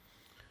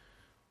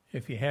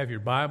If you have your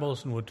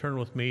Bibles and would turn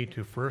with me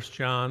to 1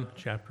 John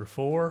chapter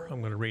 4, I'm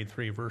going to read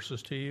 3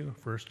 verses to you.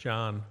 1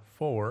 John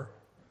 4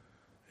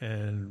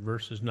 and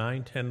verses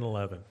 9, 10, and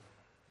 11.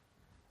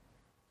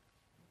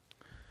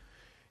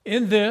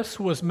 In this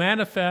was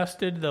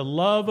manifested the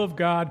love of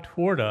God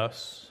toward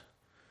us,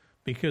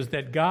 because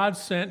that God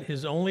sent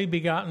his only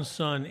begotten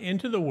Son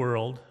into the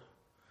world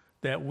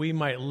that we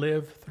might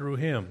live through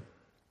him.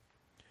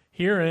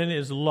 Herein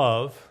is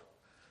love,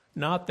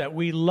 not that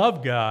we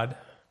love God,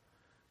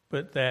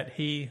 but that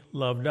he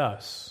loved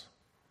us,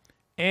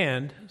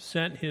 and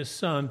sent his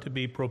Son to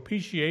be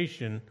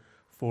propitiation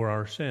for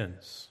our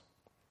sins.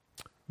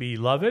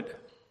 Beloved,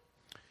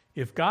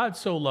 if God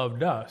so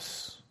loved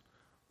us,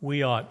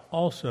 we ought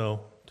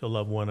also to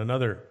love one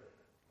another.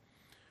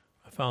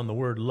 I found the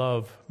word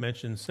love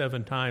mentioned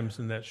 7 times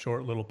in that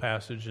short little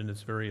passage in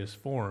its various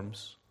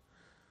forms.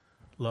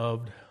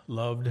 Loved,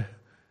 loved,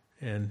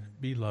 and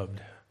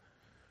beloved.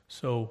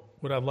 So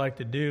what I'd like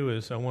to do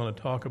is I want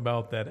to talk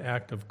about that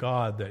act of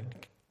God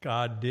that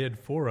God did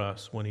for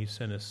us when he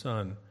sent his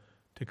Son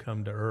to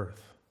come to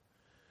earth.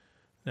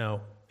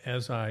 Now,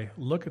 as I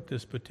look at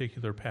this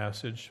particular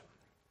passage,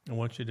 I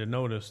want you to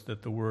notice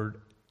that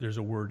there's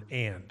a word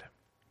and.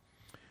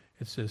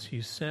 It says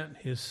he sent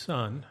his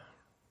Son,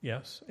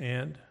 yes,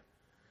 and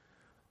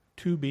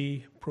to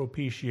be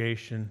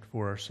propitiation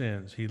for our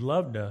sins. He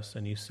loved us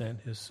and he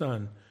sent his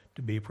Son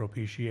to be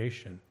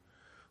propitiation.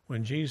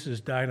 When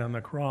Jesus died on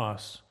the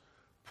cross,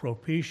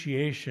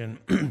 propitiation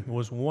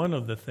was one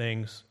of the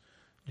things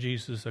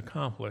Jesus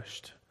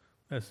accomplished.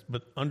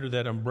 But under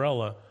that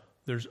umbrella,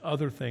 there's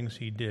other things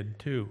he did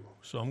too.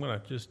 So I'm going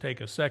to just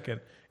take a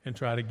second and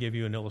try to give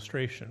you an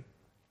illustration.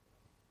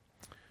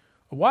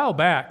 A while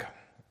back,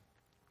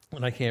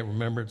 and I can't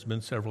remember, it's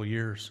been several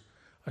years,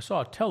 I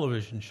saw a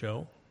television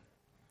show,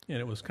 and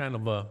it was kind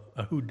of a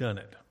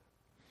whodunit.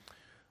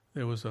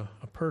 There was a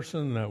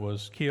person that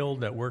was killed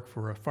that worked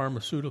for a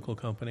pharmaceutical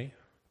company,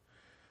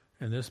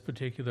 and this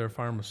particular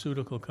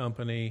pharmaceutical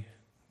company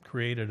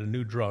created a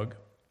new drug,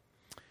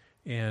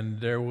 and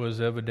there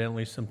was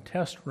evidently some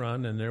test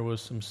run, and there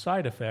was some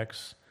side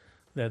effects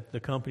that the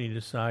company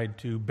decided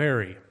to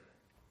bury,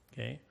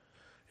 okay?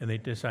 And they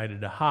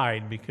decided to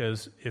hide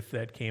because if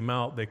that came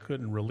out, they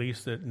couldn't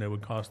release it, and it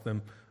would cost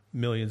them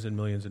millions and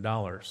millions of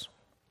dollars.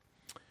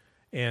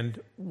 And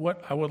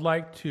what I would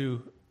like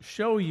to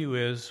show you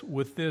is,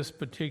 with this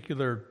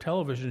particular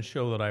television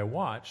show that I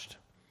watched,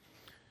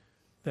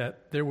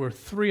 that there were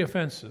 3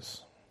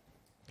 offenses,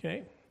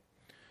 okay?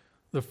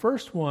 The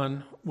first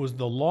one was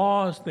the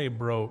laws they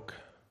broke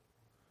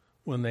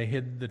when they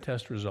hid the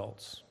test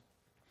results.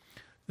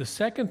 The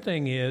second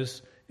thing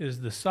is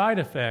the side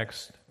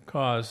effects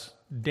cause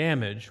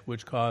damage,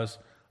 which cause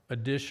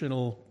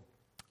additional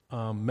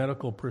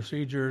medical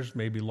procedures,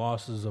 maybe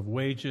losses of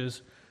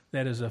wages.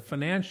 That is a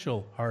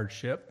financial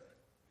hardship.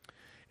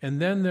 And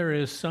then there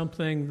is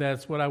something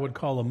that's what I would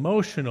call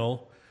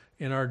emotional.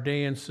 In our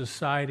day in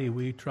society,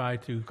 we try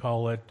to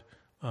call it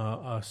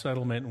a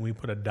settlement, and we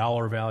put a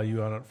dollar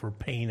value on it for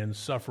pain and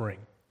suffering.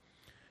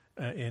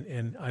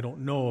 And I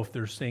don't know if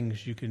there's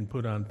things you can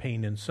put on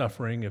pain and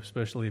suffering,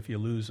 especially if you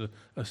lose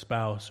a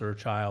spouse or a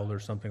child or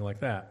something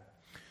like that.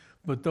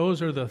 But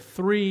those are the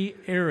 3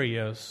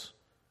 areas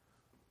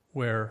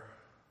where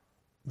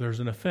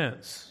there's an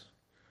offense.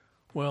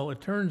 Well,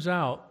 it turns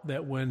out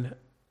that when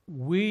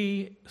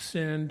we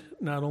sinned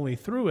not only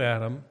through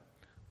Adam,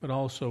 but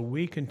also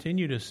we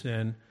continue to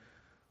sin,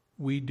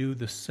 we do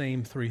the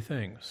same 3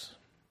 things.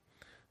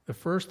 The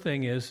first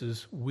thing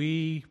is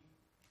we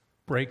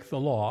break the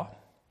law.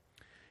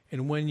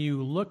 And when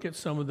you look at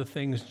some of the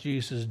things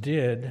Jesus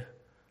did,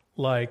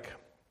 like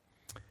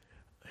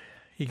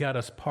he got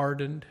us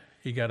pardoned,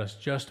 he got us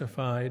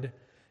justified,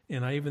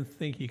 and I even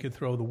think you could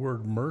throw the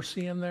word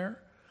mercy in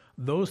there.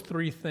 Those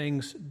 3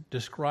 things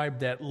describe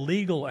that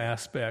legal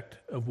aspect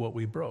of what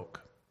we broke.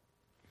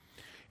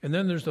 And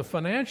then there's the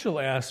financial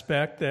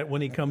aspect that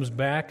when he comes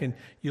back and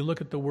you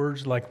look at the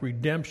words like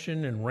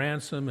redemption and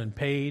ransom and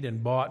paid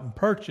and bought and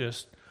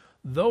purchased,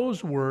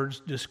 those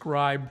words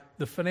describe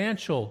the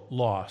financial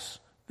loss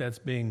that's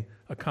being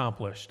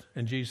accomplished.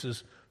 And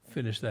Jesus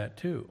finished that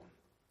too.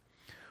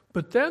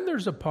 But then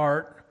there's a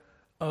part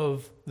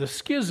of the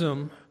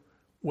schism,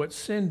 what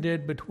sin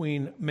did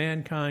between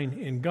mankind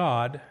and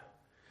God.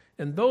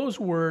 And those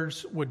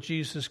words, what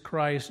Jesus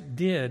Christ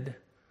did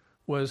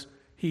was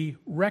he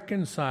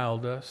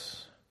reconciled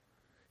us.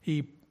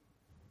 He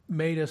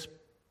made us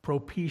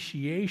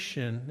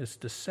propitiation. It's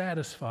to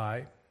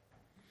satisfy.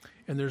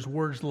 And there's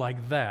words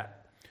like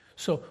that.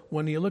 So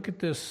when you look at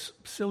this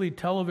silly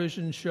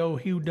television show,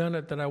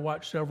 Whodunit, that I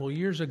watched several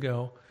years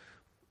ago,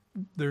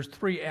 there's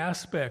 3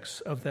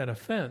 aspects of that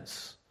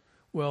offense.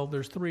 Well,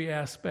 there's 3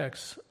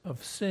 aspects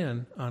of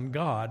sin on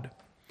God.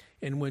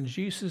 And when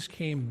Jesus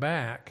came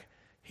back,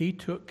 he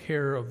took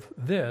care of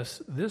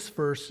this. This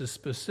verse is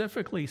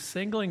specifically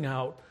singling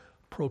out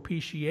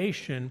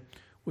propitiation,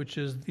 which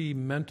is the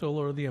mental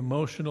or the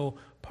emotional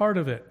part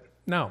of it.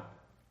 Now,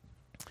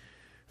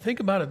 think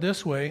about it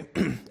this way,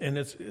 and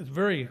it's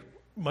very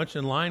much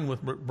in line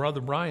with what Brother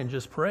Brian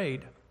just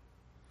prayed.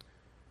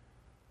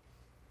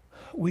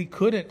 we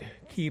couldn't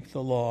keep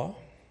the law,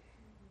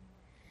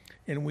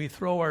 and we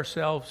throw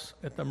ourselves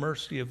at the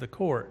mercy of the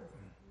court.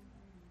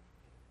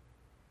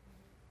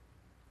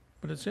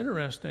 But it's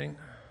interesting.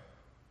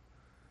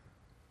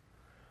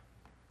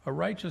 A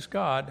righteous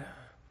God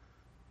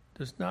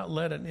does not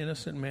let an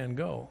innocent man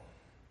go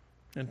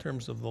in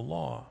terms of the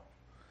law.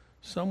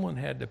 Someone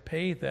had to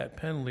pay that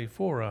penalty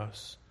for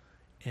us,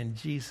 and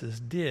Jesus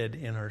did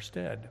in our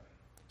stead.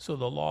 So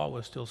the law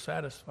was still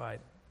satisfied.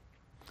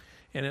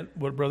 And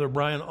what Brother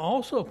Brian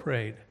also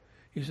prayed,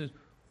 he says,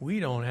 we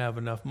don't have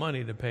enough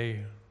money to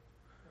pay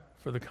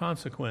for the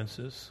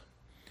consequences.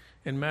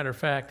 And matter of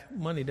fact,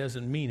 money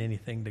doesn't mean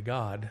anything to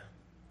God.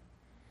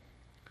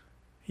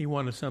 He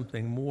wanted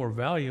something more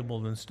valuable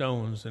than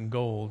stones and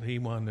gold. He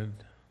wanted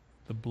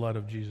the blood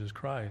of Jesus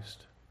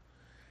Christ.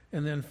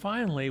 And then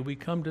finally, we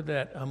come to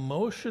that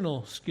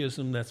emotional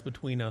schism that's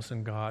between us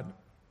and God.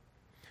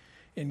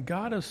 And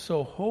God is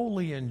so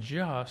holy and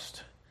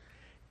just,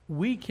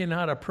 we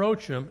cannot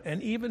approach him.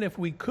 And even if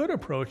we could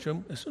approach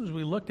him, as soon as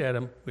we looked at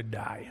him, we'd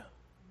die.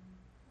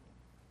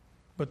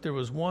 But there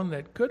was one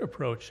that could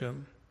approach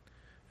him,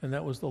 and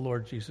that was the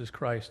Lord Jesus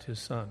Christ, his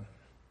Son.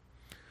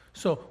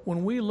 So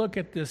when we look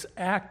at this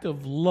act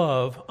of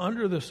love,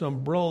 under this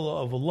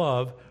umbrella of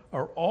love,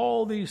 are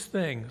all these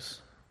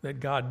things that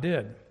God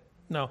did.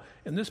 Now,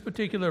 in this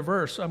particular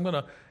verse, I'm going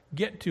to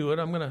get to it.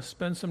 I'm going to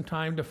spend some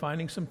time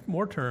defining some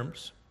more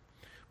terms.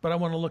 But I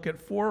want to look at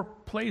 4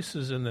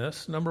 places in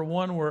this. Number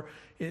 1, where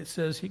it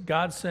says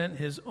God sent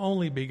his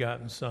only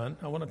begotten Son.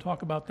 I want to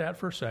talk about that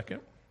for a second.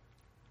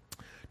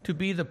 To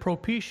be the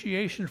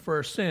propitiation for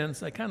our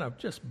sins. I kind of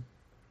just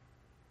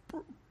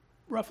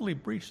roughly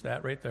breached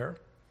that right there.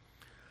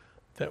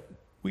 That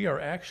we are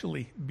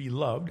actually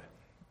beloved.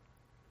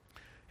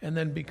 And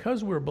then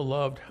because we're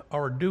beloved,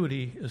 our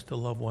duty is to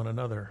love one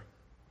another.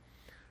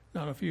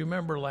 Now, if you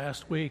remember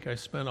last week, I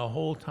spent a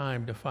whole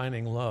time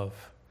defining love.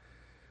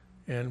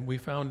 And we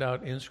found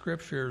out in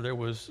Scripture there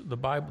was the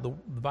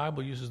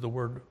Bible uses the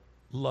word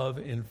love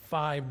in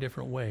 5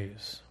 different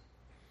ways.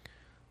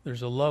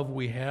 There's a love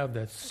we have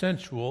that's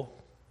sensual,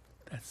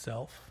 that's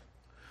self.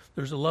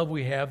 There's a love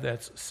we have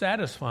that's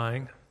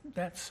satisfying,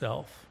 that's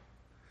self.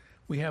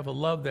 We have a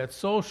love that's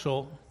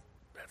social,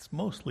 that's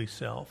mostly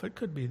self. It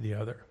could be the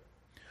other.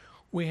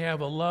 We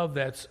have a love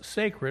that's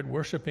sacred,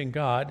 worshiping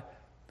God,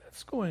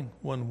 that's going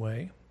one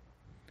way.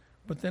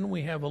 But then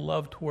we have a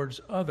love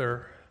towards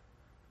other,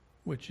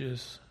 which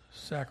is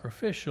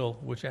sacrificial,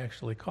 which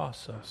actually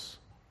costs us.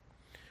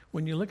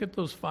 When you look at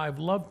those 5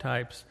 love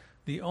types,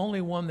 the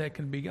only one that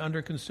can be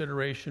under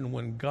consideration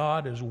when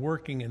God is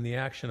working in the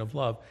action of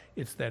love,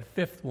 it's that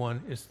 5th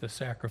one, it's the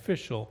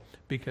sacrificial,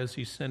 because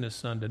he sent his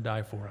Son to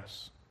die for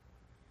us.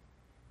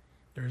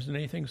 There isn't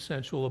anything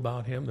sensual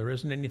about him. There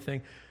isn't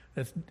anything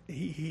that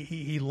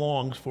he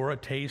longs for, a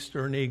taste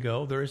or an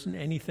ego. There isn't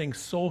anything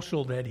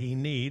social that he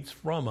needs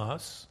from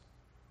us.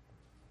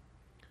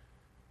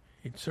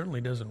 He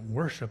certainly doesn't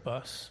worship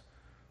us.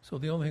 So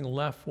the only thing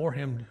left for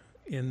him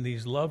in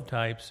these love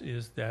types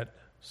is that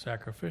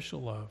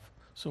sacrificial love.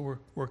 So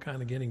we're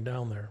kind of getting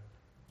down there.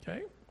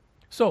 Okay?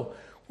 So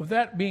with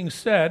that being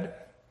said,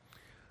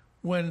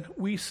 when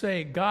we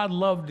say God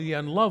loved the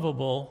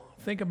unlovable,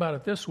 think about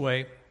it this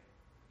way.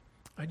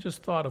 I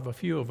just thought of a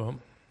few of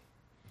them.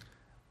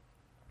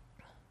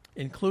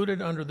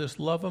 Included under this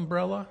love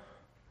umbrella,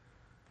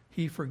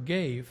 he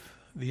forgave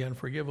the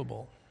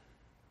unforgivable.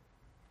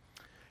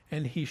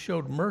 And he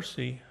showed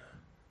mercy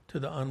to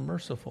the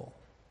unmerciful.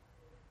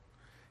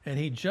 And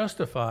he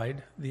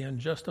justified the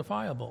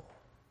unjustifiable.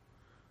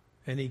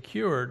 And he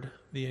cured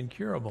the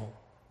incurable.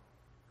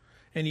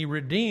 And he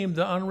redeemed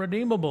the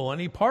unredeemable. And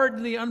he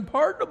pardoned the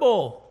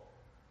unpardonable.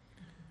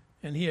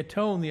 And he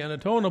atoned the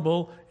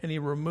unatonable. And he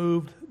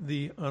removed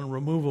the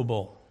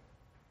unremovable.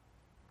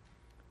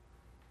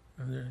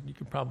 And you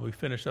could probably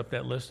finish up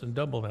that list and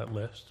double that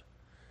list.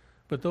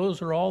 But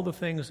those are all the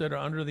things that are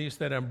under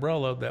that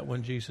umbrella that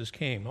when Jesus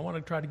came. I want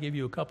to try to give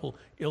you a couple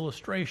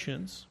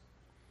illustrations.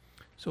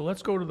 So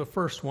let's go to the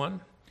first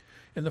one.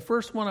 And the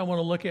first one I want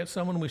to look at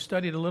someone we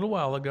studied a little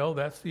while ago.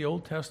 That's the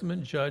Old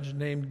Testament judge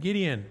named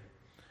Gideon.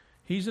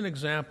 He's an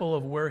example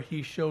of where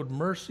he showed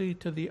mercy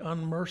to the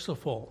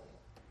unmerciful.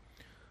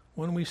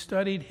 When we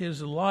studied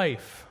his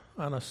life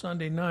on a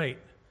Sunday night,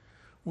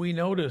 we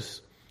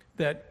noticed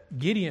that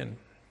Gideon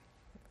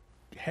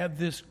had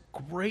this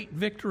great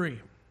victory.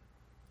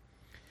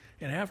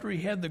 And after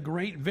he had the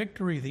great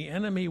victory, the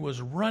enemy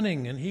was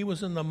running, and he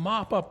was in the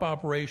mop-up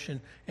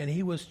operation, and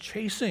he was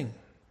chasing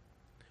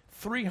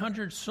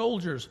 300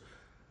 soldiers.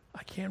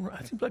 I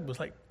seems like it was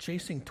like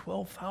chasing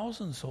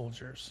 12,000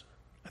 soldiers.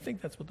 I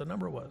think that's what the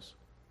number was.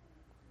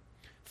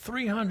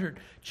 300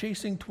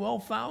 chasing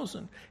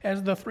 12,000.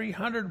 As the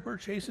 300 were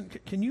chasing,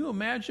 can you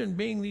imagine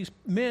being these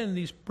men,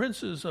 these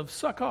princes of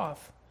Sukkoth,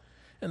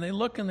 and they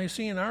look and they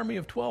see an army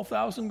of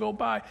 12,000 go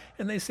by,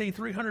 and they see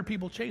 300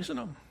 people chasing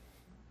them?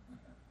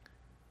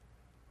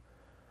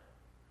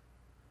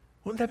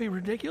 Wouldn't that be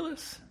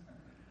ridiculous?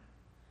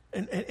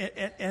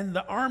 And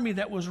the army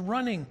that was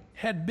running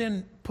had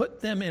been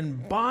put them in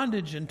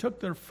bondage and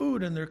took their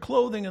food and their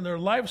clothing and their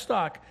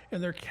livestock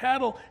and their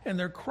cattle and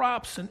their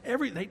crops and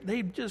everything.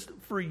 They just,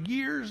 for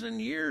years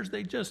and years,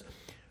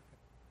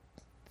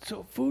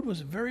 so food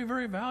was very,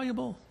 very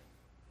valuable.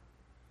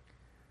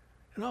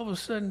 And all of a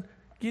sudden,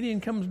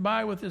 Gideon comes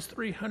by with his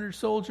 300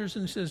 soldiers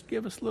and says,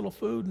 give us a little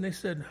food. And they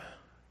said,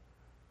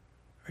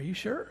 are you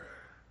sure?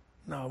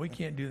 No, we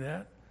can't do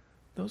that.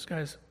 Those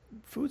guys,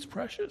 food's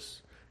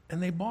precious.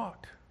 And they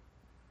balked.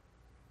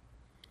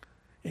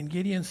 And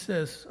Gideon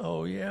says,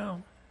 oh yeah,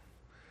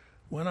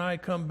 when I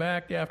come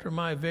back after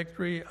my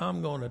victory,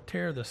 I'm going to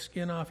tear the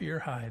skin off your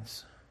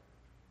hides.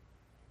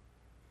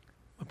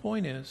 The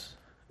point is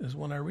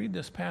when I read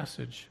this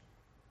passage,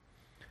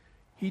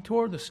 he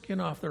tore the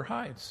skin off their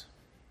hides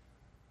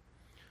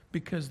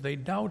because they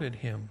doubted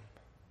him.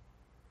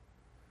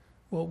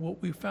 Well,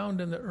 what we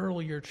found in the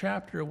earlier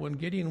chapter, when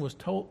Gideon was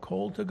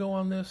called to go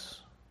on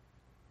this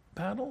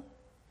battle,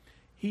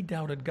 he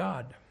doubted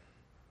God.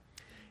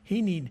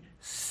 He needed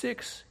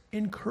 6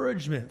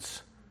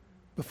 encouragements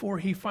before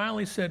he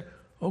finally said,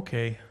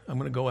 okay, I'm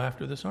going to go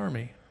after this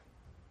army.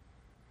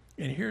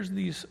 And here's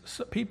these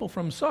people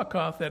from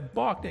Succoth that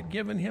balked at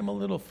giving him a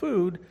little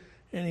food,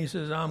 and he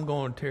says, I'm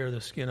going to tear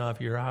the skin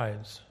off your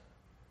hides.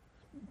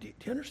 Do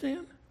you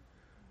understand?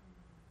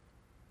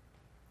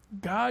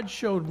 God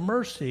showed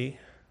mercy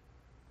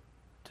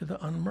to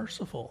the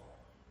unmerciful.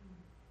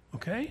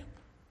 Okay?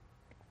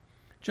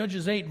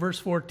 Judges 8, verse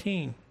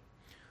 14.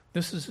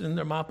 This is in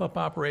their mop-up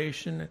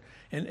operation,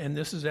 and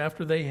this is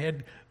after they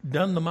had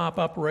done the mop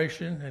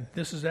operation, and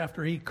this is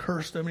after he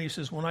cursed them, and he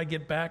says, when I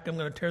get back, I'm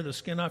going to tear the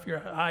skin off your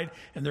hide,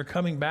 and they're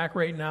coming back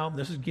right now.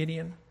 This is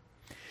Gideon.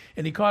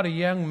 And he caught a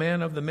young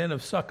man of the men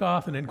of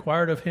Succoth, and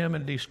inquired of him,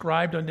 and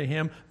described unto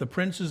him the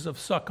princes of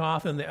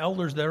Succoth, and the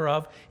elders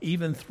thereof,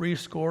 even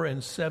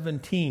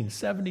 77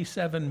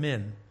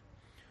 men.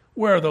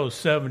 Where are those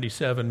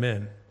 77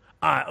 men?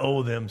 I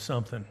owe them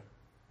something.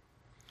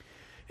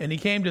 And he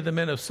came to the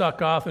men of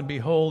Succoth, and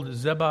behold,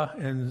 Zebah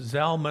and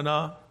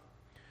Zalmunna,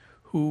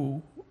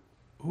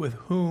 with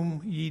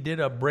whom ye did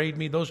upbraid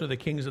me. Those are the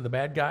kings of the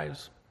bad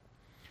guys.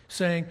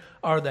 Saying,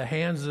 are the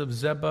hands of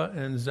Zebah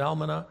and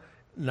Zalmunna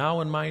now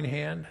in mine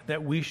hand,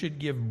 that we should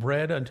give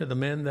bread unto the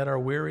men that are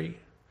weary?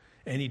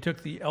 And he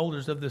took the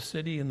elders of the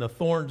city, and the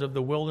thorns of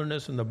the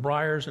wilderness, and the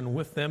briars, and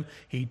with them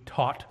he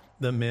taught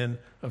the men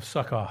of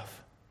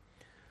Succoth.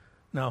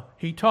 Now,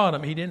 he taught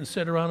them. He didn't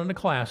sit around in a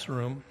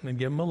classroom and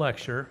give them a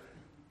lecture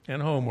and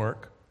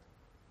homework.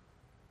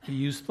 He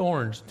used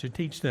thorns to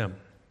teach them.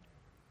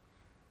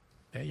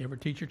 Hey, you ever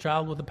teach your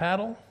child with a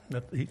paddle?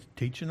 He's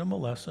teaching them a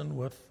lesson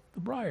with the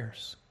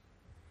briars.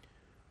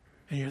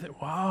 And you're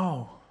like,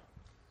 wow,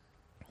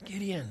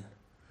 Gideon,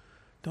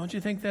 don't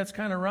you think that's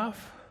kind of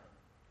rough?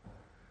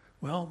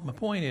 Well, my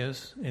point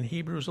is, in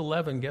Hebrews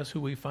 11, guess who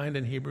we find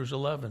in Hebrews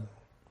 11?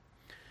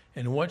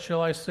 And what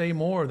shall I say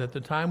more, that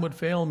the time would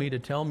fail me to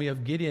tell me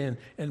of Gideon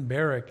and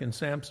Barak and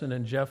Samson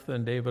and Jephthah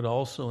and David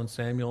also and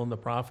Samuel and the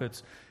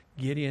prophets.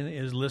 Gideon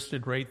is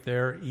listed right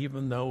there,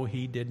 even though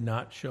he did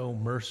not show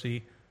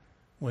mercy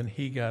when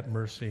he got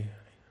mercy.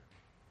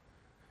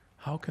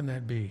 How can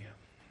that be?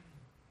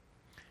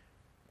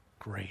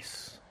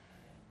 Grace.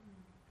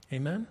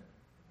 Amen?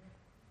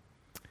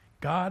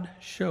 God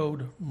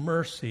showed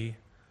mercy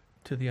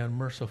to the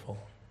unmerciful.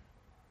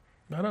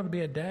 That ought to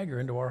be a dagger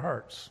into our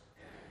hearts.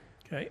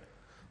 Okay,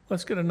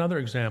 let's get another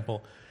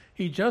example.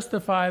 He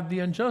justified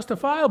the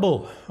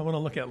unjustifiable. I want to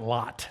look at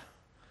Lot.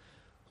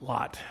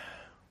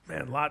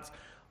 Man,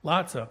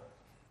 Lot's a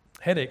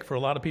headache for a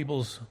lot of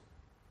people's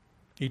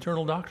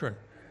eternal doctrine.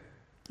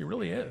 He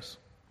really is.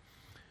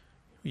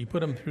 You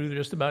put him through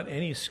just about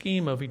any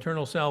scheme of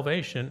eternal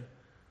salvation,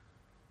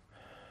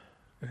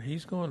 and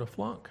he's going to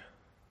flunk.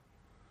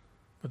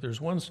 But there's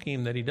one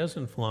scheme that he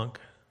doesn't flunk,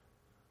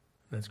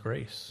 and that's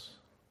grace.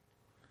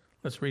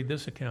 Let's read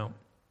this account.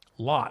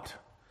 Lot,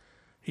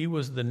 he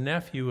was the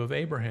nephew of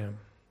Abraham.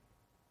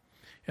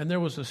 And there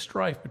was a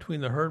strife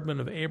between the herdmen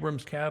of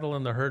Abram's cattle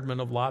and the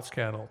herdmen of Lot's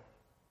cattle.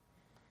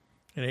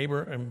 And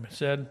Abraham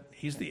said,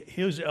 he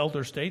was the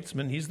elder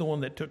statesman. He's the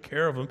one that took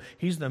care of him.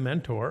 He's the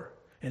mentor.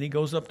 And he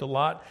goes up to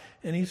Lot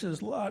and he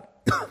says, Lot,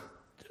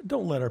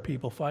 don't let our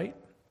people fight.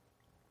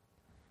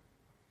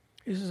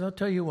 He says, I'll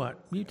tell you what,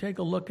 you take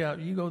a look out.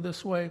 You go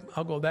this way,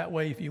 I'll go that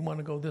way. If you want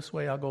to go this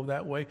way, I'll go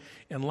that way.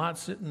 And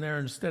Lot's sitting there,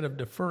 instead of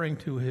deferring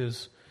to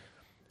his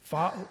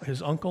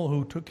uncle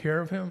who took care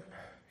of him,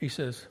 he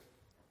says,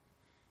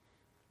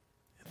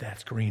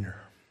 that's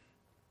greener.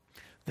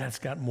 That's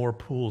got more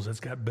pools. That's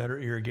got better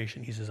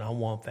irrigation. He says, I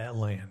want that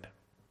land.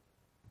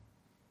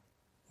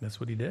 That's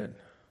what he did.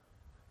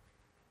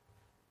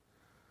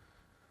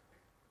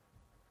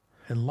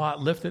 And Lot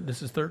lifted,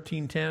 this is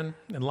 13:10,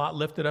 and Lot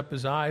lifted up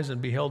his eyes and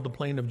beheld the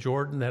plain of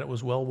Jordan, that it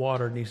was well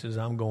watered, and he says,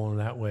 I'm going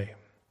that way.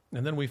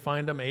 And then we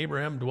find him,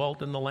 Abraham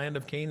dwelt in the land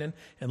of Canaan,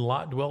 and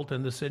Lot dwelt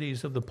in the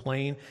cities of the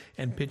plain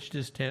and pitched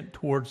his tent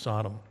toward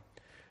Sodom.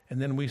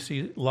 And then we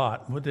see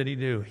Lot. What did he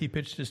do? He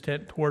pitched his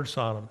tent toward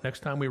Sodom. Next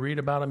time we read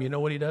about him, you know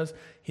what he does?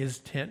 His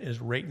tent is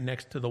right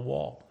next to the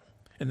wall.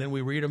 And then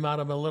we read about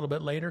him a little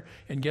bit later,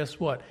 and guess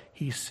what?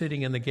 He's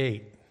sitting in the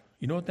gate.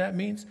 You know what that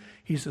means?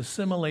 He's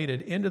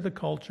assimilated into the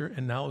culture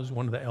and now is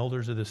one of the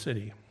elders of the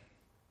city.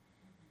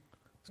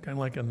 It's kind of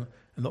like in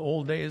the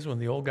old days when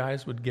the old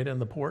guys would get in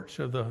the porch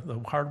of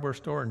the hardware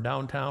store in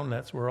downtown.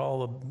 That's where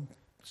all the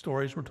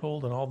stories were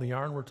told and all the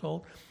yarn were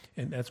told.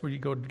 And that's where you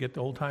go to get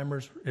the old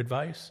timers'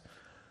 advice.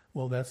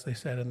 Well, they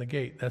sat in the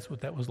gate. That's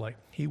what that was like.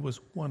 He was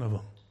one of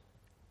them.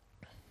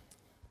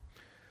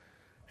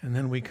 And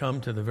then we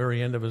come to the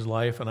very end of his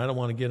life, and I don't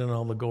want to get into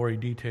all the gory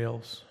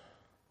details,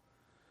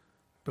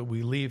 but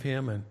we leave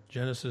him in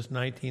Genesis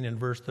 19 and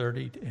verse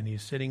 30, and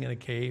he's sitting in a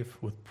cave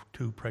with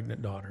 2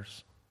 pregnant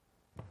daughters.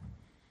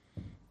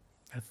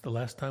 That's the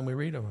last time we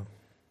read of him.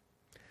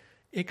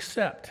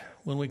 Except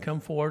when we come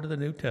forward to the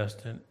New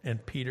Testament,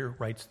 and Peter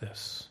writes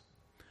this.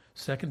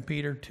 2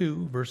 Peter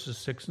 2, verses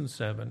 6 and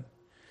 7.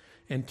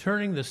 And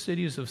turning the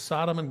cities of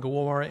Sodom and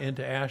Gomorrah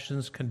into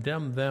ashes,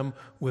 condemned them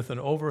with an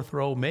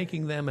overthrow,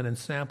 making them an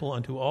ensample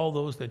unto all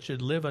those that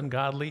should live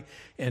ungodly,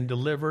 and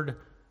delivered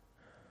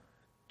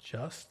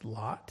just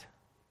Lot,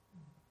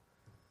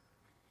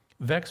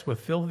 vexed with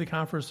filthy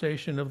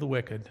conversation of the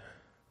wicked.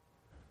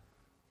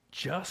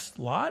 Just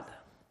Lot?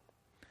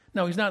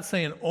 Now, he's not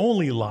saying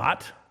only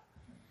Lot.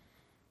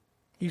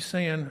 He's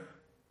saying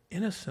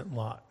innocent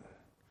Lot.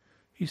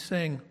 He's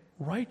saying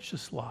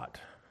righteous Lot.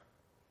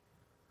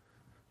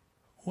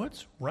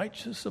 What's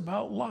righteous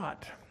about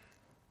Lot?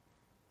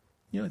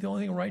 You know, the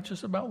only thing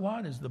righteous about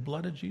Lot is the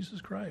blood of Jesus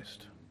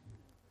Christ.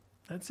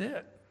 That's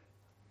it.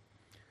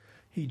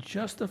 He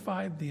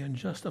justified the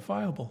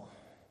unjustifiable.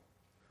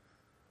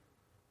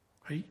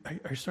 Are you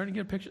starting to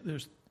get a picture?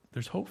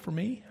 There's hope for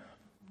me?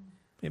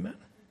 Amen?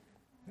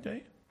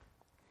 Okay.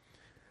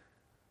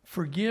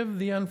 Forgive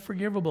the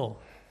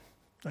unforgivable.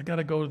 I got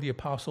to go to the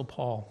Apostle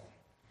Paul.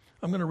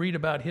 I'm going to read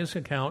about his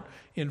account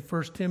in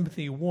 1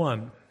 Timothy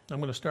 1. I'm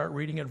going to start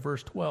reading at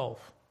verse 12.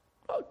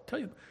 I'll tell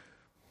you,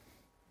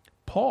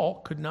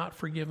 Paul could not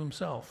forgive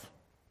himself.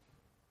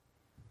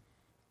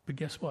 But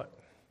guess what?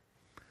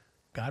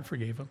 God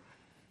forgave him.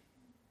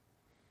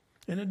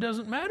 And it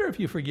doesn't matter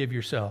if you forgive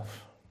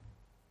yourself.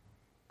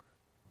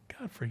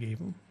 God forgave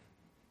him.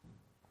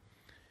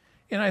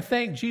 And I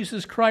thank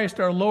Jesus Christ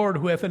our Lord,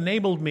 who hath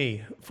enabled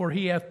me, for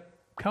he hath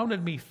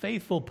counted me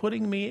faithful,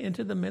 putting me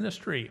into the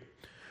ministry,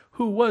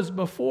 who was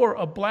before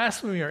a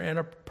blasphemer and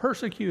a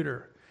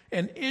persecutor,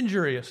 and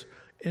injurious,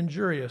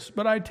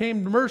 but I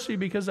obtained mercy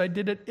because I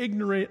did it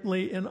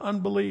ignorantly in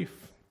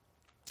unbelief.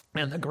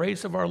 And the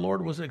grace of our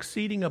Lord was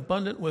exceeding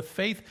abundant with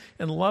faith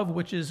and love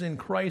which is in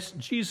Christ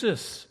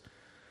Jesus.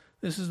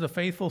 This is the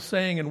faithful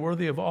saying and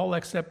worthy of all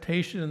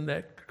acceptation,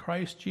 that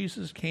Christ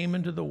Jesus came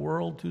into the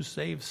world to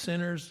save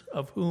sinners,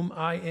 of whom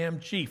I am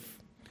chief.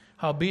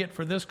 Howbeit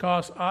for this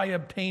cause I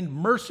obtained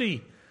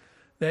mercy,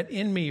 that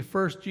in me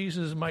first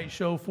Jesus might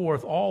show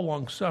forth all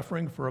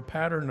longsuffering for a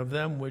pattern of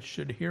them which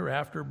should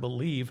hereafter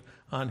believe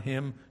on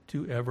him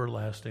to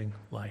everlasting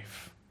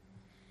life.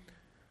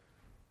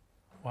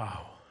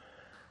 Wow.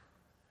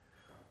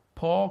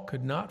 Paul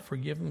could not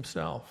forgive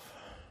himself,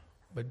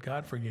 but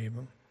God forgave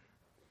him.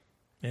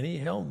 And he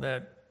held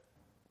that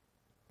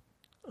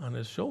on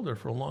his shoulder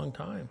for a long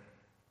time.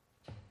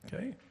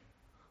 Okay?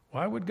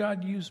 Why would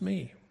God use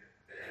me?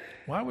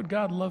 Why would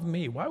God love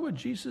me? Why would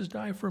Jesus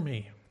die for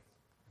me?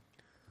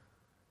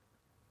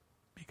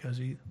 Because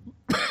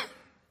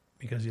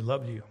he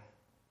loved you.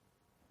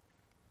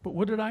 But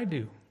what did I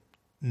do?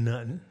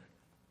 Nothing.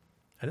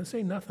 I didn't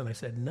say nothing. I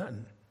said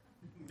nothing.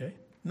 Okay?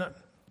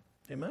 Nothing.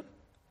 Amen?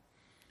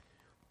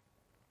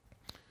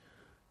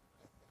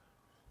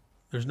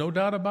 There's no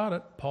doubt about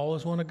it. Paul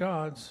is one of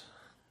God's.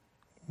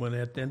 When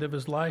at the end of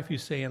his life,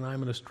 he's saying,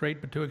 I'm in a strait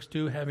betwixt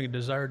two, having a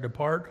desire to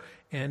depart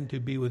and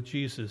to be with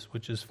Jesus,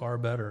 which is far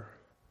better.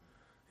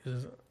 He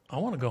says, I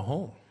want to go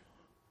home.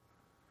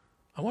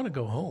 I want to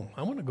go home.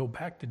 I want to go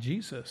back to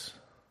Jesus.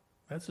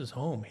 That's his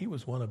home. He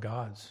was one of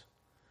God's.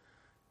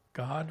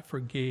 God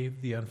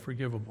forgave the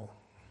unforgivable.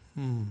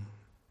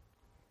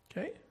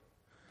 Okay?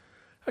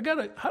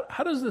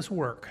 How does this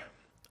work?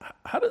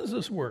 How does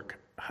this work?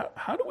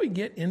 How do we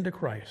get into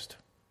Christ?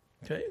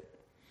 Okay?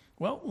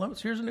 Well,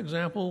 here's an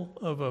example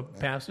of a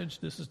passage.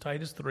 This is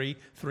Titus 3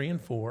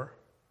 and 4.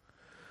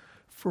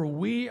 For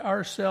we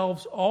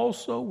ourselves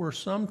also were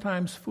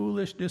sometimes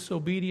foolish,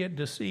 disobedient,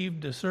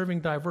 deceived,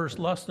 serving diverse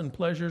lusts and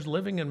pleasures,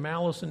 living in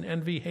malice and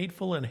envy,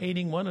 hateful and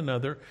hating one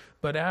another.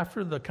 But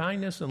after the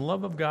kindness and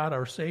love of God,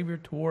 our Savior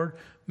toward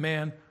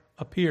man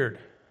appeared.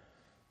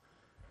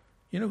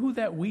 You know who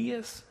that we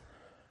is?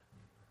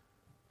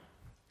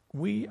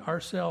 We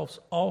ourselves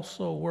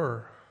also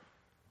were.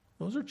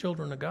 Those are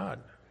children of God.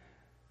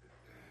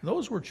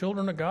 Those were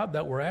children of God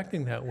that were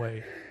acting that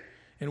way.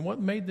 And what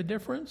made the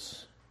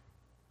difference?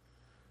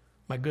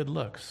 My good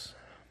looks,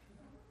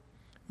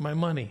 my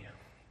money,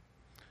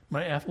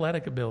 my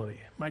athletic ability,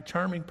 my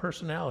charming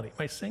personality,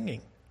 my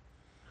singing.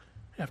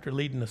 After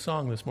leading the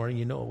song this morning,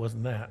 you know it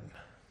wasn't that.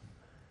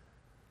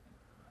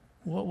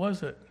 What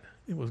was it?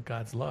 It was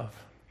God's love.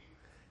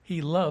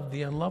 He loved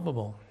the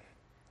unlovable.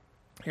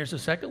 Here's a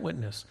second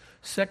witness,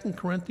 2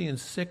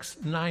 Corinthians 6,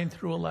 9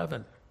 through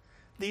 11.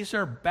 These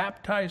are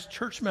baptized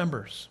church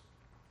members.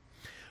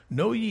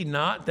 Know ye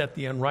not that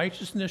the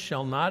unrighteousness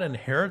shall not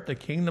inherit the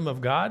kingdom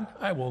of God?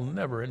 I will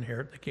never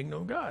inherit the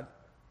kingdom of God.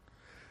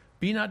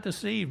 Be not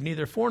deceived,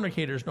 neither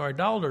fornicators, nor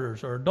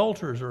idolaters, or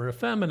adulterers, or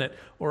effeminate,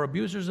 or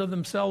abusers of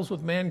themselves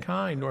with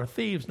mankind, nor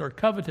thieves, nor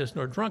covetous,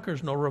 nor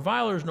drunkards, nor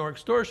revilers, nor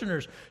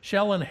extortioners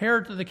shall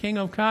inherit the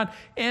kingdom of God.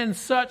 And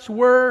such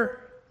were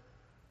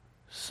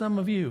some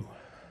of you.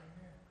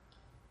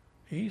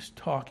 He's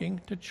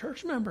talking to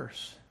church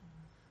members.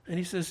 And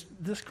he says,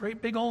 this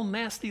great big old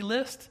nasty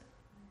list,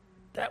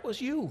 that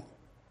was you.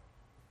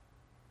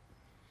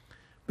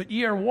 But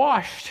ye are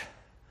washed,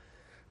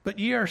 but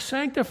ye are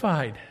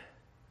sanctified,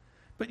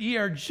 but ye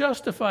are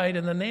justified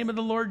in the name of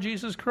the Lord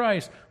Jesus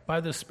Christ by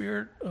the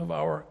Spirit of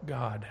our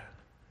God.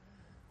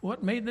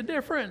 What made the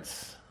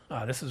difference?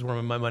 This is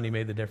where my money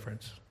made the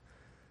difference.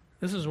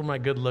 This is where my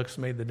good looks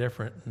made the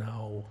difference.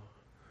 No.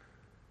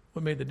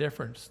 What made the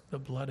difference? The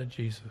blood of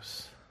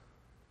Jesus.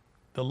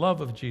 The love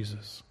of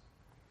Jesus.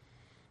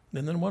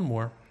 And then one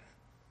more.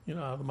 Out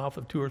of the mouth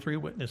of two or three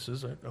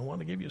witnesses, I want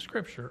to give you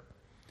scripture.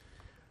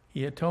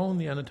 He atoned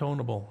the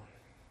unatonable.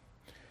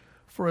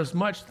 For as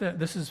much that,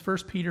 this is 1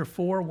 Peter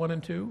 4, 1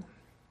 and 2.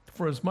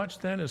 For as much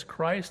then as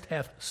Christ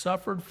hath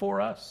suffered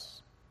for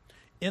us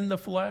in the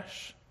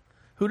flesh.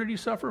 Who did he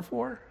suffer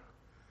for?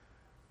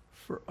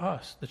 For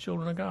us, the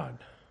children of God.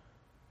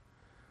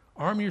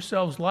 Arm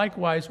yourselves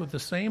likewise with the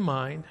same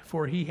mind,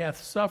 for he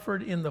hath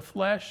suffered in the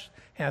flesh,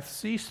 hath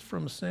ceased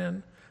from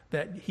sin,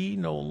 that he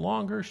no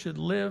longer should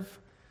live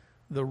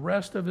the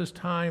rest of his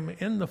time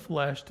in the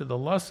flesh to the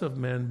lusts of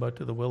men, but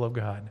to the will of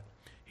God.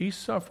 He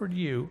suffered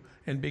you,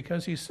 and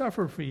because he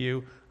suffered for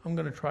you, I'm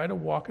going to try to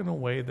walk in a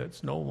way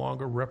that's no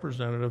longer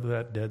representative of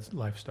that dead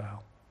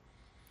lifestyle.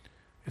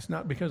 It's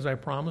not because I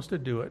promised to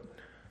do it.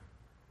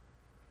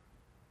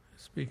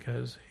 It's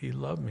because he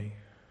loved me.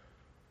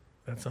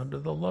 That's under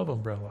the love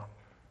umbrella.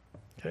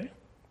 Okay?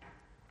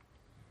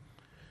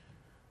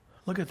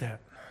 Look at that.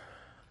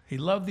 He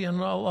loved the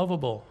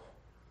unlovable.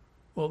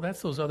 Well,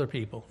 that's those other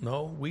people.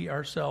 No, we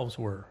ourselves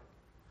were.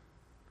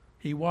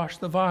 He washed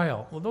the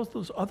vial. Well,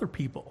 those other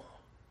people.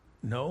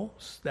 No,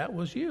 that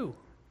was you.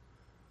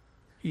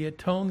 He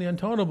atoned the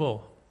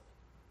untonable.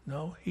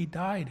 No, he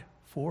died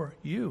for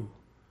you.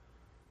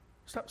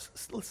 Let's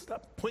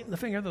stop pointing the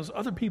finger at those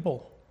other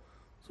people.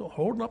 So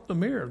holding up the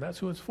mirror, that's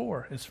who it's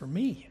for. It's for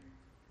me.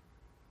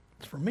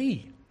 It's for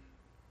me.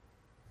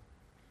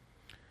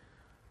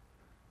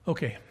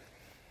 Okay.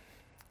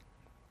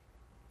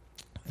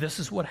 This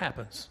is what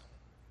happens.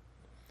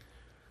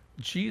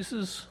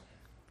 Jesus'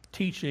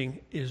 teaching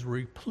is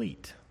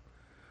replete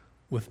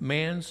with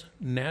man's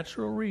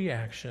natural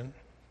reaction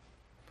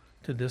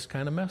to this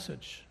kind of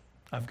message.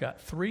 I've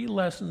got 3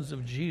 lessons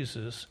of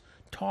Jesus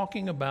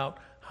talking about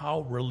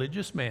how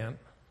religious man,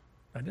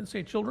 I didn't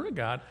say children of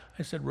God,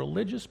 I said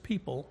religious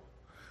people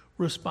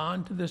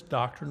respond to this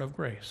doctrine of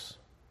grace.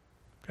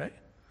 Okay?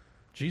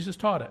 Jesus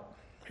taught it.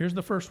 Here's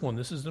the first one.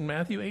 This is in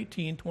Matthew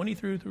 18,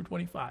 23 through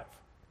 25.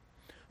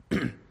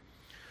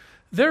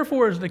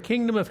 Therefore is the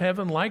kingdom of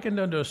heaven likened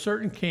unto a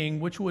certain king,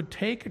 which would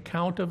take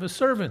account of his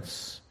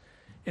servants.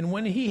 And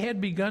when he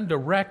had begun to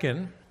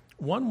reckon,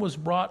 one was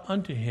brought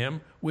unto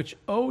him, which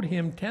owed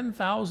him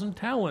 10,000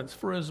 talents,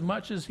 for as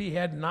much as he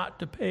had not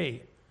to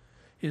pay.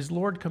 His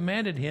Lord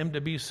commanded him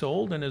to be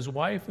sold, and his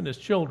wife and his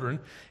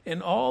children,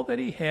 and all that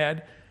he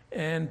had,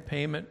 and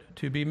payment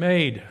to be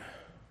made.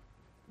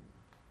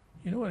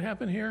 You know what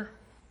happened here?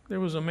 There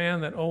was a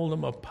man that owed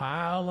him a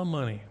pile of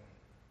money.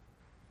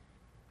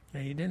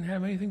 And he didn't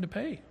have anything to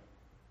pay.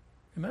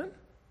 Amen?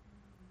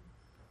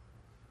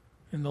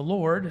 And the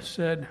Lord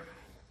said,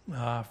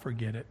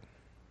 forget it.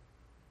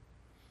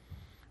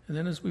 And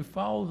then as we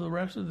follow the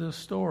rest of this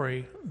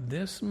story,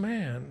 this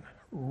man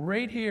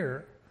right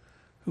here,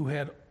 who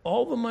had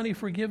all the money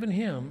forgiven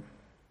him,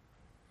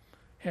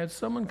 had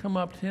someone come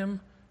up to him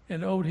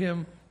and owed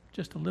him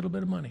just a little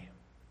bit of money.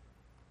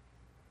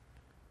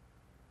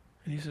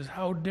 And he says,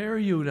 how dare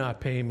you not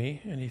pay me?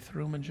 And he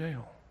threw him in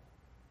jail.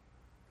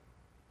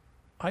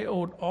 I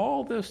owed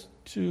all this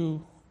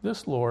to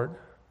this Lord.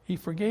 He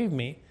forgave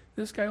me.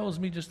 This guy owes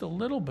me just a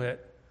little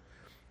bit.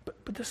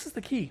 But this is the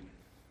key.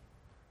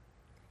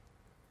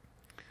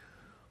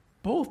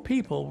 Both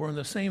people were in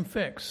the same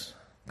fix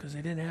because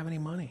they didn't have any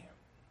money.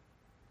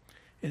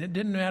 And it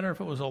didn't matter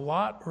if it was a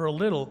lot or a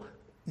little.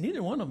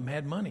 Neither one of them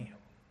had money.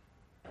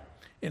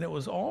 And it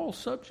was all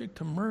subject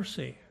to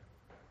mercy.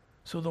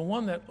 So the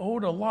one that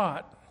owed a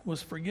lot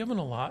was forgiven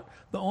a lot.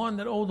 The one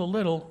that owed a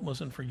little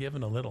wasn't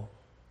forgiven a little.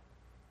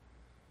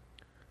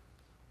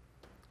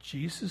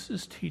 Jesus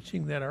is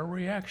teaching that our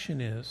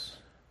reaction is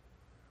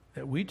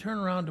that we turn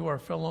around to our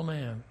fellow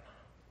man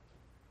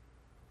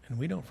and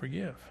we don't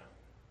forgive.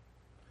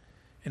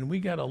 And we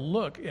got to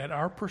look at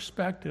our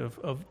perspective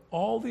of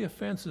all the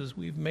offenses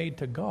we've made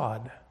to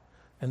God,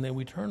 and then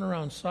we turn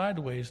around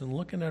sideways and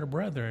looking at our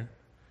brethren.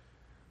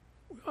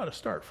 We ought to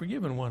start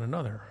forgiving one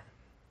another.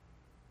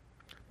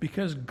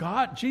 Because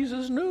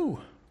Jesus knew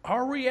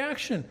our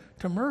reaction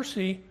to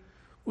mercy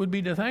would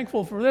be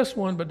thankful for this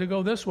one, but to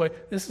go this way.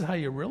 This is how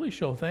you really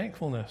show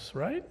thankfulness,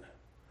 right?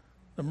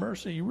 The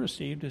mercy you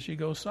received as you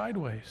go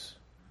sideways.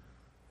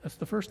 That's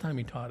the first time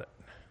he taught it.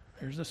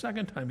 Here's the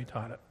second time he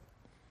taught it.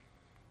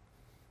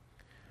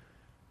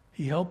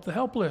 He helped the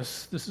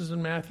helpless. This is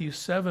in Matthew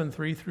 7,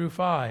 3 through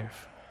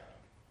 5.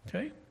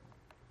 Okay?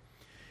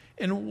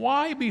 And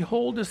why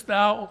beholdest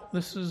thou,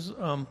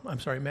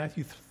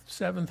 Matthew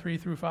 7, 3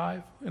 through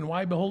 5. And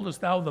why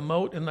beholdest thou the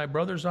mote in thy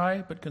brother's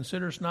eye, but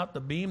considerest not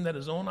the beam that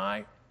is own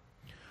eye?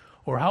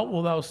 Or how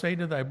wilt thou say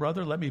to thy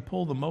brother, let me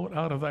pull the mote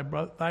out of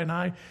thine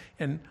eye,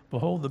 and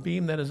behold the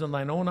beam that is in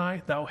thine own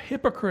eye? Thou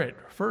hypocrite,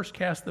 first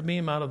cast the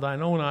beam out of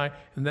thine own eye,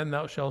 and then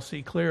thou shalt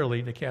see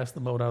clearly to cast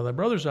the mote out of thy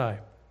brother's eye.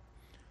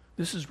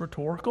 This is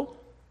rhetorical.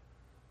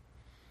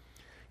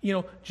 You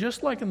know,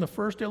 just like in the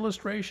first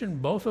illustration,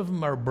 both of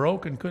them are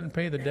broke and couldn't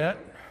pay the debt.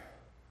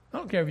 I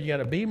don't care if you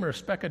got a beam or a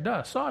speck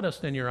of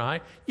sawdust in your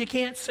eye. You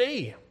can't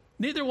see.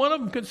 Neither one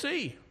of them could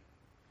see.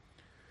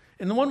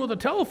 And the one with a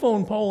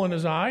telephone pole in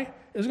his eye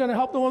is going to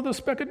help the one with a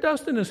speck of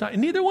dust in his eye.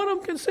 And neither one of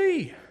them can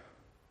see.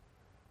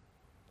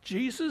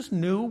 Jesus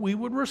knew we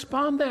would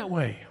respond that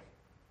way.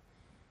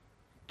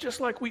 Just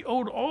like we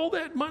owed all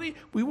that money,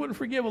 we wouldn't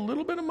forgive a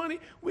little bit of money.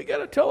 We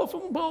got a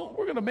telephone pole.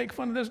 We're going to make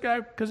fun of this guy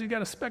because he's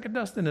got a speck of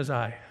dust in his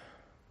eye.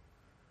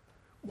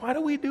 Why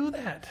do we do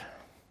that?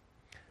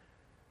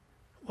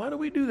 Why do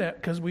we do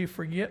that? Because we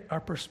forget our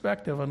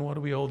perspective on what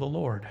we owe the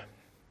Lord.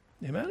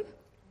 Amen?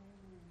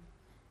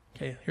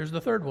 Okay, here's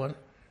the third one.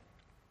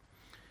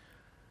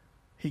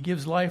 He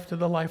gives life to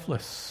the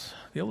lifeless.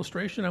 The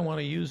illustration I want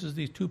to use is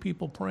these two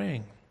people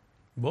praying.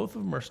 Both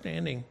of them are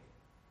standing.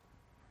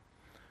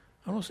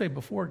 I don't say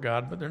before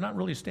God, but they're not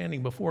really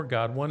standing before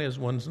God. One is,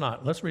 one's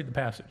not. Let's read the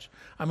passage.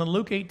 I'm in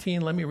Luke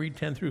 18. Let me read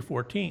 10 through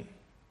 14.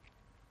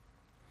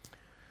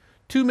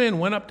 2 men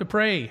went up to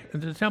pray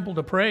into the temple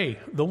to pray.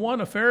 The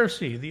one a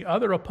Pharisee, the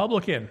other a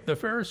publican. The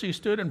Pharisee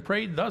stood and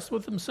prayed thus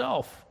with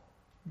himself.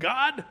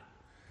 God,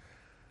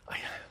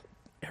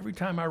 every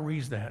time I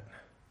read that,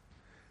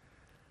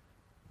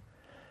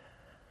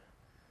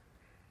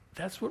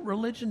 that's what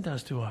religion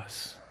does to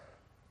us.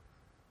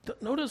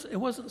 Notice it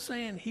wasn't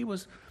saying he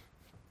was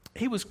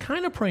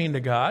kind of praying to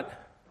God,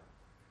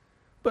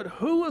 but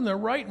who in their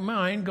right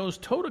mind goes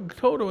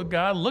toe-to-toe to a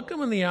God, look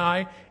him in the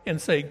eye, and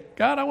say,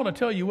 God, I want to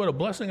tell you what a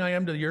blessing I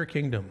am to your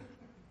kingdom.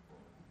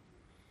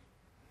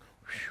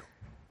 Whew.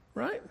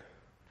 Right?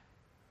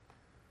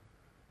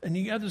 And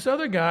you got this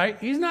other guy,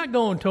 he's not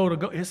going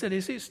toe-to-toe. He said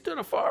he stood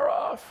afar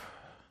off,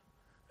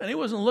 and he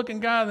wasn't looking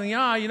God in the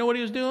eye. You know what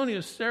he was doing? He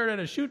was staring at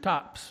his shoe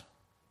tops.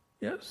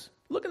 Yes?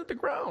 Looking at the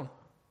ground.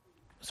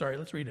 Sorry,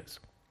 let's read this.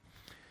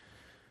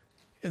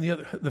 And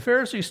the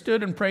Pharisee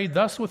stood and prayed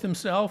thus with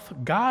himself,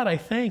 God, I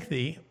thank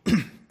thee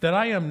that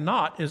I am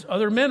not as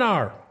other men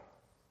are,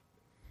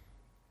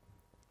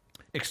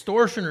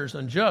 extortioners,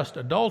 unjust,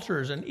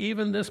 adulterers, and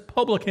even this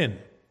publican.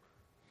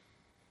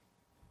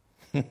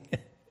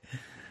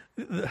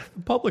 The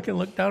publican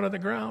looked down at the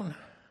ground.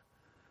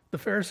 The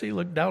Pharisee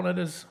looked down at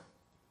his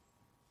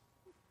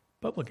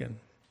publican.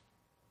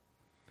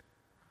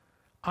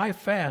 I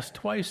fast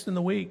twice in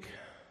the week.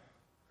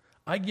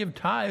 I give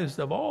tithes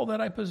of all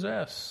that I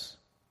possess.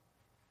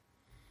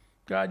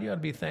 God, you ought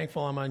to be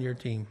thankful I'm on your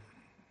team.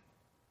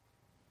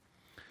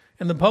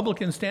 And the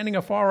publican, standing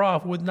afar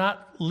off, would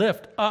not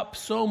lift up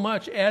so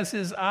much as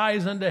his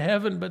eyes unto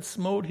heaven, but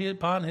smote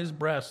upon his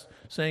breast,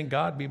 saying,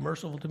 God, be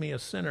merciful to me, a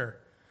sinner.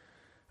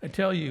 I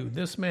tell you,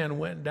 this man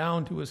went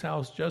down to his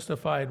house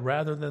justified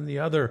rather than the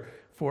other.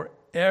 For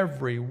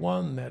every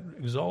one that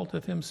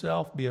exalteth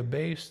himself be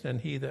abased,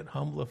 and he that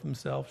humbleth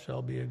himself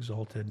shall be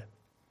exalted.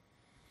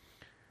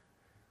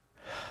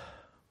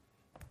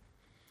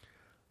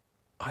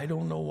 I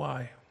don't know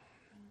why,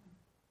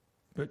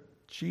 but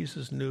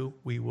Jesus knew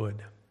we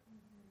would.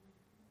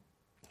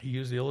 He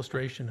used the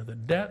illustration of the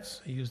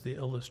debts, he used the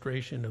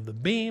illustration of the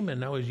beam, and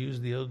now he's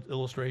used the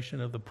illustration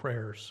of the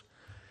prayers.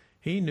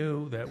 He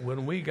knew that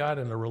when we got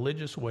in a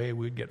religious way,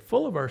 we'd get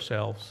full of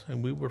ourselves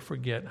and we would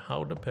forget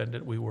how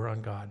dependent we were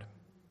on God.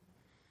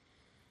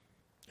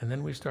 And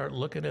then we start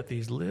looking at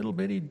these little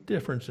bitty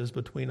differences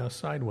between us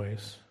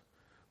sideways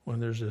when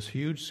there's this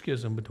huge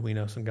schism between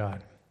us and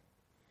God.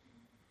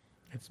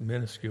 It's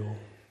minuscule.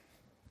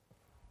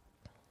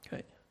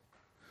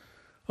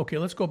 Okay,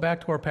 let's go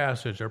back to our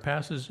passage. Our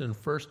passage is in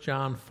 1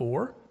 John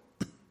 4.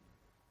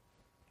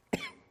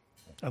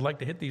 I'd like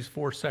to hit these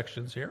 4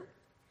 sections here.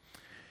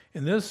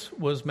 And this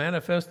was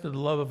manifested the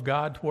love of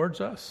God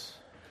towards us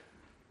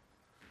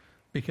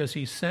because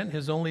he sent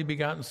his only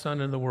begotten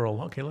Son in the world.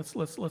 Okay,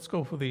 let's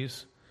go for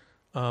these.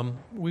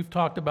 We've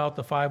talked about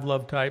the 5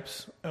 love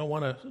types. I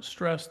want to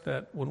stress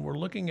that when we're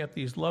looking at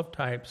these love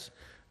types,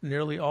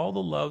 nearly all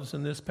the loves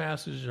in this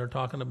passage are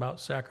talking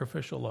about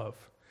sacrificial love.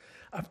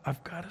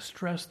 I've got to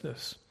stress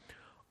this.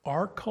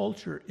 Our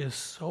culture is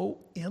so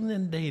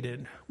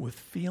inundated with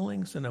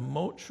feelings and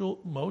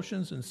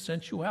emotions and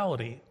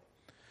sensuality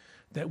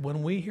that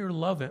when we hear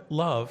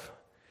love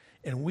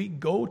and we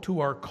go to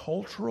our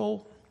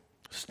cultural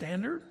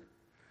standard,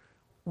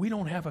 we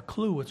don't have a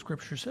clue what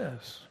Scripture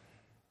says.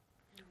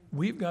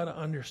 we've got to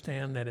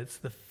understand that it's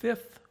the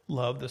fifth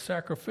love, the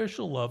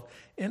sacrificial love,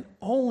 and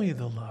only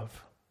the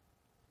love.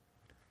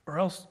 Or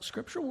else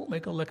Scripture won't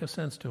make a lick of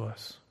sense to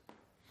us.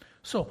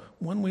 So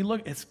when we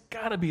look, it's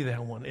got to be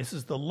that one. This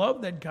is the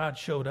love that God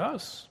showed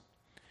us,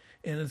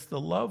 and it's the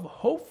love,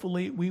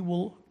 hopefully, we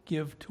will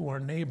give to our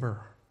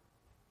neighbor.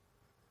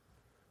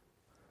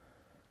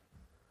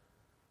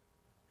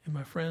 And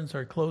my friends,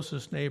 our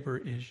closest neighbor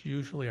is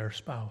usually our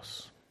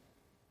spouse.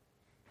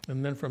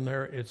 And then from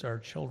there, it's our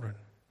children.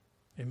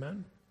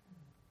 Amen?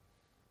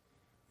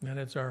 And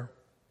it's our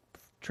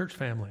church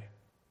family.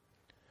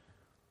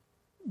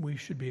 We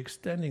should be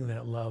extending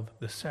that love,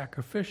 the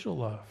sacrificial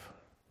love.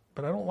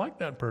 But I don't like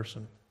that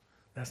person.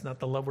 That's not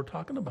the love we're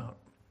talking about.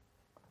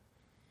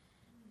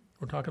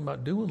 We're talking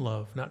about doing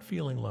love, not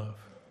feeling love.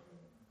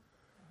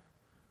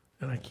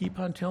 And I keep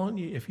on telling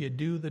you, if you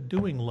do the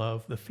doing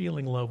love, the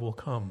feeling love will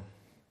come.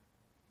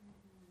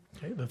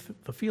 Okay,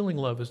 the feeling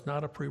love is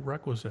not a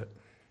prerequisite.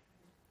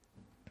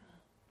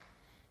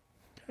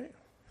 Okay,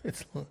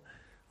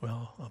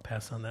 I'll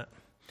pass on that.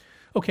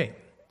 Okay,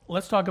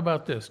 let's talk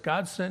about this.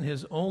 God sent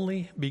his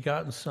only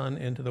begotten Son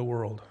into the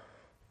world.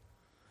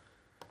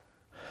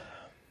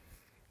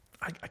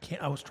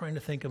 I was trying to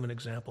think of an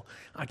example.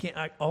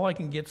 All I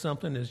can get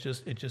something is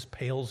it just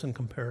pales in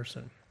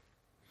comparison.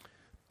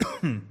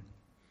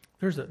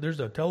 There's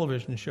a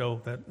television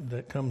show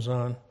that comes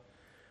on.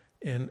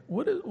 And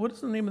what is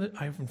the name of it?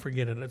 I even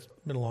forget it. It's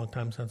been a long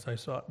time since I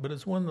saw it. But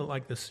it's one that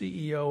like the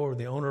CEO or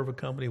the owner of a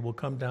company will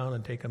come down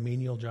and take a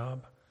menial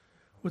job.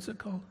 What's it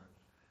called?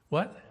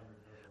 What?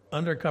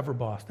 Undercover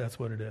Boss. That's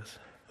what it is.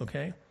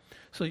 Okay?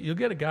 So you'll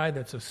get a guy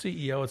that's a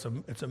CEO.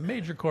 It's a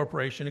major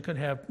corporation. It could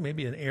have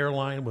maybe an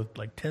airline with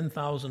like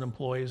 10,000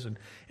 employees,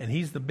 and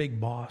he's the big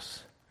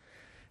boss.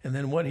 And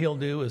then what he'll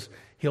do is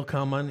he'll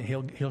come on,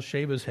 he'll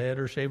shave his head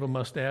or shave a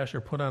mustache or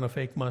put on a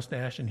fake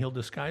mustache, and he'll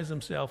disguise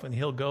himself, and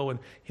he'll go and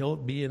he'll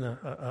be in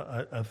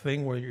a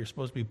thing where you're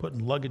supposed to be putting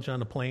luggage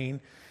on a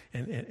plane,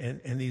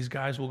 and these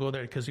guys will go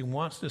there because he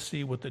wants to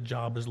see what the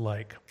job is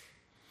like.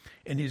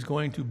 And he's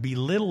going to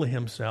belittle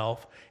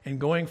himself and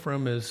going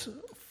from his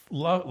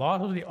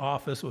lot of the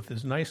office with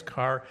his nice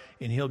car,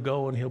 and he'll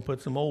go and he'll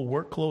put some old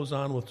work clothes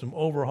on with some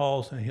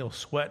overalls, and he'll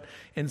sweat,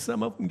 and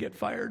some of them get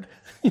fired.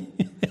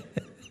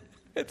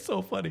 It's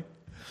so funny.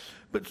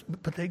 But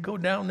they go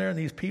down there, and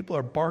these people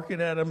are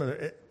barking at him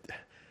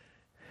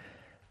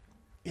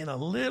in a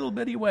little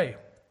bitty way.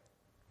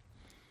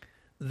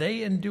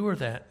 They endure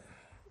that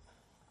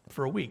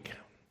for a week.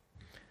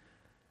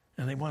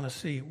 And they want to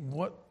see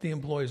what the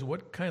employees,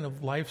 what kind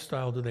of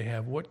lifestyle do they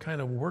have? What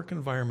kind of work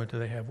environment do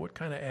they have? What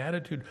kind of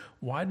attitude?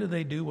 Why do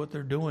they do what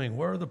they're doing?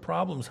 Where are the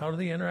problems? How do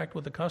they interact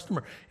with the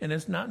customer? And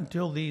it's not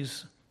until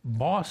these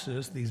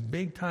bosses, these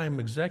big-time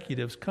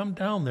executives come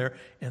down there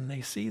and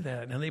they see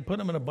that. And they put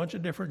them in a bunch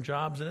of different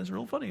jobs. And it's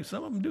real funny.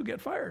 Some of them do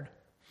get fired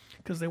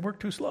because they work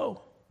too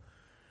slow.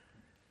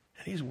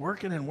 And he's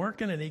working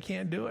and he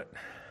can't do it.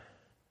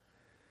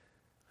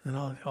 And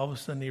all of a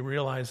sudden he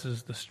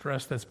realizes the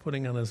stress that's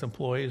putting on his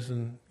employees,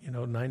 and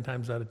 9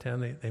 times out of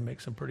 10 they make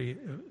some pretty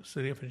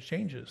significant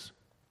changes.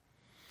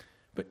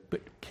 But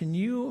can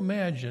you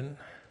imagine?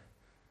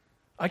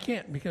 I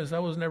can't, because I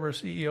was never a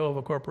CEO of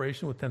a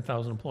corporation with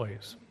 10,000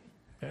 employees.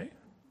 Okay?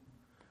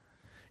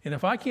 And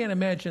if I can't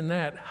imagine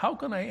that, how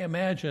can I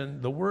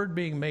imagine the Word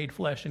being made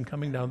flesh and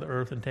coming down to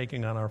earth and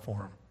taking on our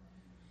form?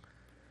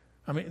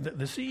 I mean,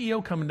 the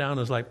CEO coming down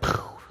is like,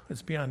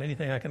 it's beyond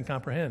anything I can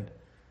comprehend.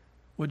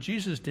 What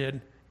Jesus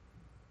did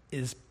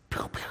is,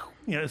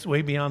 it's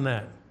way beyond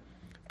that.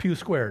 Pew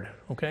squared,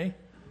 okay?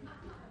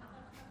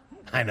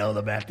 I know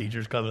the math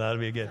teacher's coming out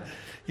of me again.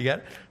 You got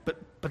it?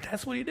 But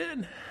that's what he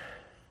did.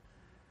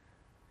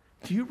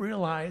 Do you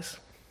realize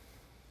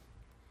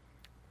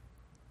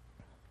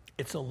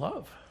it's a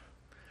love?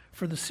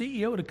 For the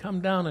CEO to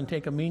come down and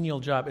take a menial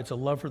job, it's a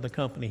love for the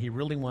company. He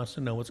really wants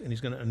to know and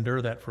he's going to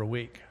endure that for a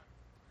week.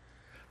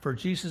 For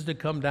Jesus to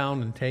come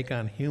down and take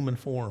on human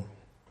form,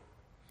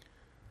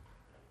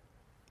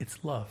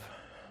 it's love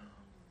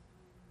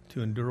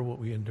to endure what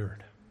we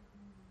endured.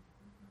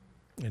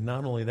 And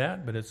not only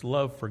that, but it's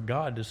love for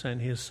God to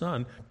send his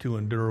Son to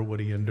endure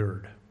what he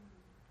endured.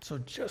 So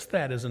just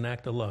that is an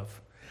act of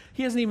love.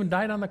 He hasn't even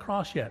died on the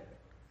cross yet.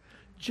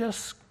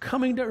 Just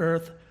coming to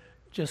earth,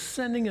 just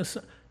sending his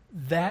Son,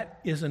 that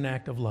is an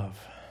act of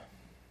love.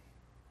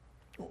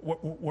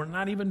 We're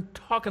not even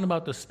talking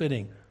about the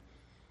spitting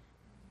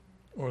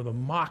or the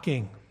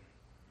mocking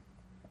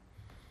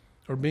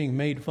or being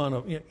made fun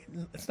of.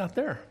 It's not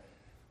there.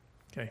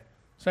 Okay.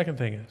 Second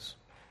thing is,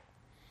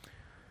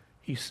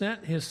 he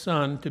sent his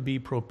Son to be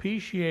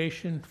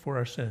propitiation for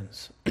our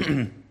sins.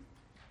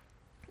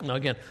 Now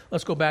again,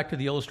 let's go back to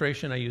the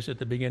illustration I used at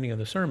the beginning of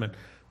the sermon,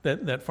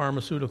 that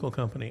pharmaceutical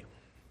company.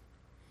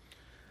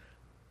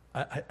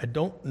 I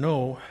don't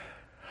know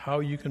how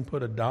you can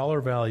put a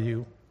dollar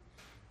value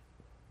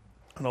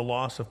on a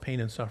loss of pain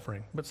and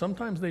suffering, but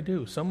sometimes they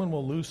do. Someone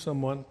will lose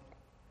someone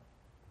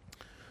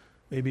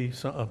Maybe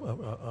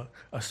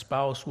a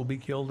spouse will be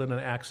killed in an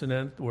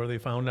accident where they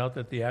found out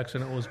that the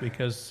accident was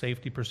because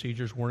safety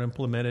procedures weren't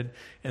implemented,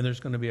 and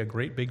there's going to be a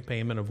great big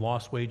payment of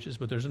lost wages,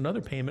 but there's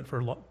another payment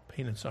for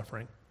pain and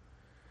suffering.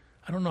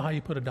 I don't know how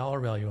you put a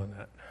dollar value on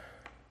that.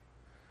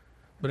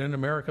 But in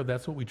America,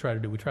 that's what we try to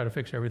do. We try to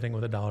fix everything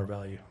with a dollar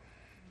value.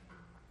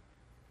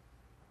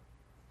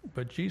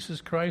 But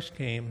Jesus Christ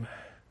came,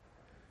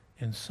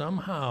 and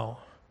somehow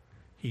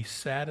he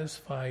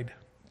satisfied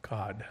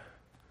God.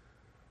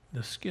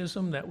 The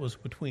schism that was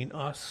between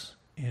us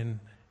and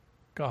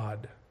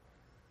God,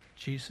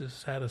 Jesus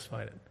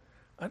satisfied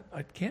it.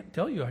 I can't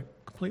tell you I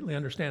completely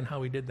understand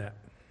how he did that.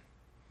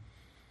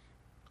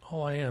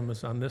 All I am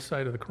is on this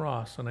side of the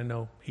cross, and I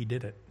know he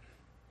did it.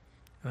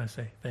 And I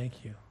say,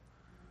 thank you.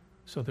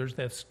 So there's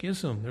that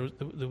schism.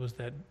 There was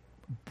that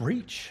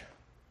breach.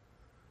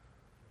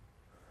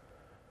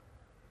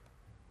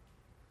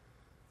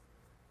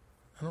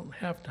 I don't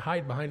have to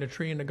hide behind a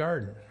tree in the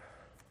garden.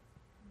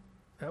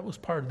 That was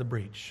part of the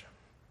breach.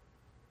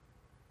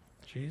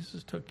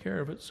 Jesus took care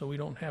of it so we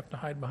don't have to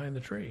hide behind the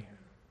tree.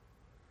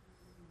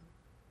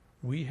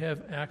 We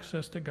have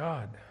access to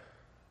God.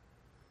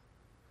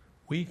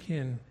 We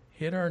can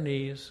hit our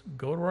knees,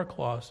 go to our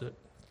closet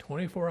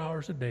 24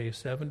 hours a day,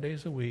 7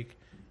 days a week,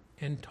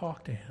 and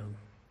talk to him.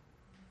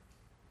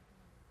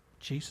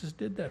 Jesus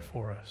did that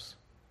for us.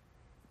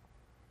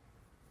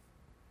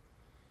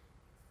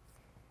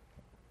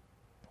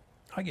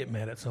 I get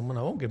mad at someone,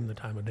 I won't give them the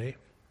time of day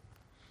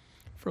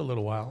for a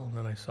little while, and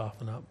then I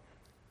soften up.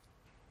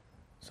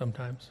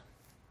 Sometimes.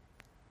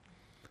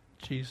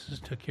 Jesus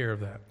took care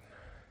of that.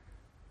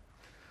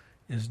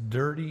 As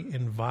dirty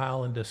and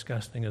vile and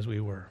disgusting as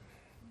we were.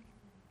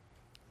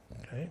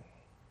 Okay?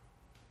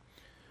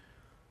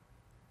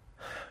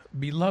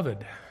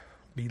 Beloved.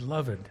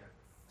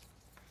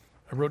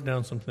 I wrote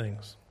down some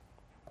things.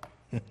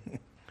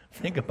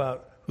 Think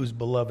about who's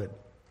beloved.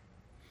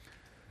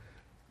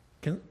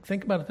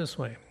 Think about it this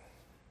way.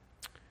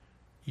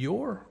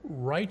 Your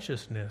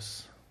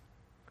righteousness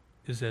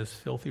is as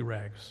filthy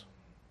rags.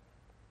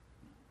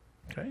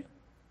 Okay?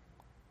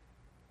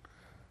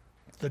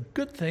 The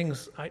good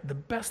things, the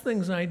best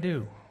things I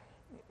do,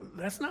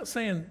 that's not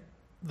saying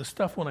the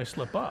stuff when I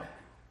slip up.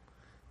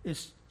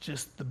 It's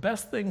just the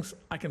best things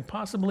I can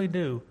possibly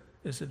do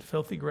is at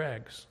filthy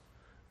rags.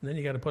 And then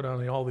you got to put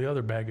on all the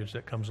other baggage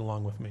that comes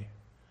along with me.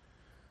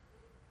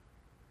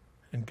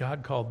 And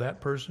God called that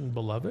person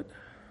beloved?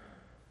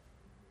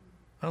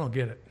 I don't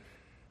get it.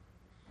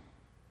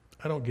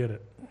 I don't get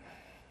it.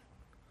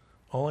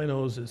 All I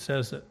know is it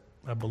says it,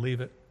 I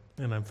believe it,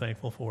 and I'm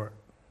thankful for it.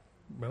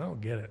 But I don't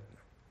get it.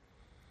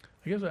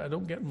 I guess I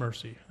don't get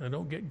mercy. I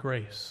don't get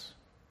grace.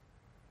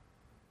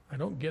 I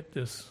don't get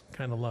this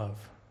kind of love.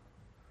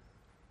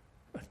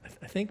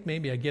 I think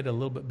maybe I get it a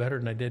little bit better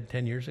than I did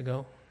 10 years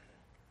ago,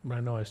 but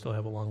I know I still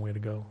have a long way to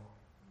go.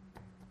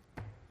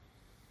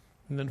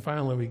 And then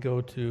finally we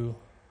go to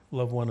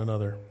love one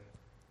another.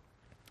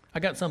 I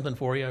got something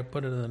for you. I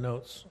put it in the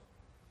notes.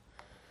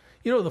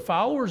 You know, the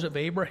followers of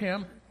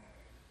Abraham,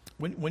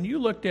 when you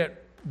looked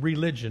at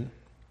religion,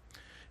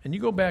 and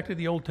you go back to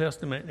the Old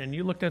Testament, and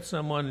you looked at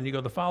someone, and you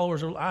go, the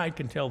followers, I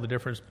can tell the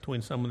difference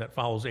between someone that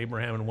follows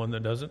Abraham and one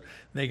that doesn't.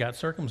 They got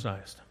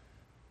circumcised.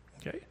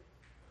 Okay?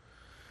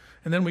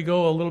 And then we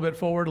go a little bit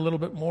forward, a little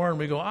bit more, and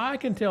we go, I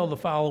can tell the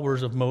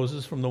followers of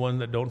Moses from the one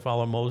that don't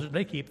follow Moses.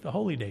 They keep the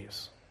holy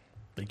days.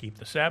 They keep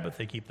the Sabbath.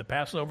 They keep the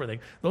Passover.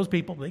 Those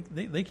people,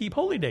 they keep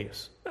holy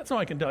days. That's how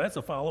I can tell. That's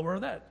a follower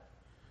of that.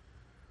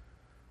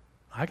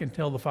 I can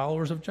tell the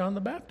followers of John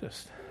the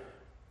Baptist.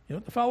 You know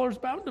what the followers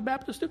of John the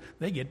Baptist do?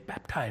 They get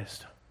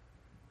baptized.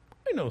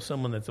 I know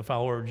someone that's a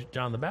follower of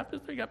John the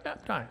Baptist. They got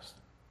baptized.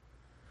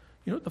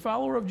 You know what the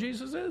follower of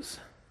Jesus is?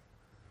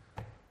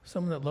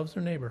 Someone that loves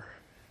their neighbor.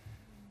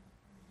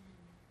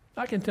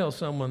 I can tell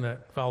someone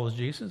that follows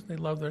Jesus, they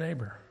love their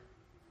neighbor.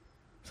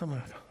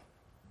 Someone,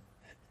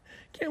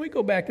 can't we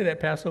go back to that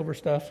Passover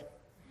stuff?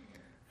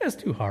 That's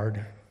too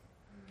hard.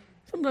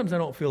 Sometimes I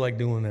don't feel like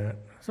doing that.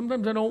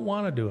 Sometimes I don't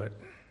want to do it.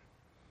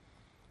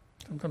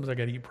 Sometimes I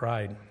got to eat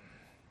pride.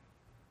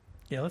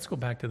 Yeah, let's go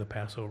back to the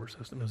Passover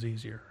system. It's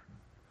easier.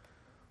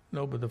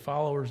 No, but the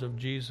followers of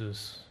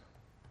Jesus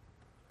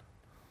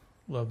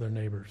love their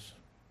neighbors.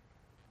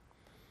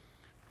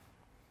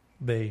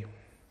 They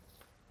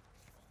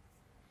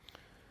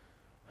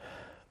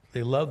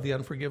love the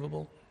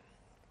unforgivable.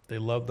 They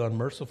love the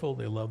unmerciful.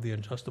 They love the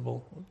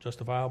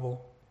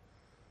justifiable.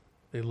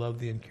 They love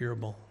the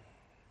incurable.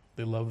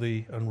 They love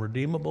the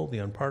unredeemable, the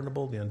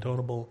unpardonable, the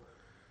untonable,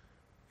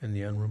 and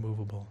the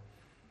unremovable.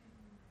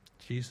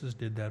 Jesus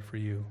did that for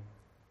you.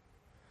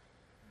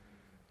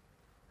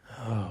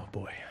 Oh,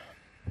 boy.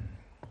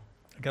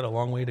 I got a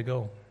long way to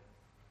go.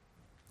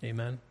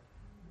 Amen?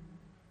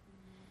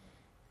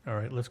 All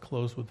right, let's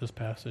close with this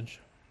passage.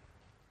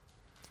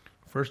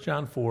 1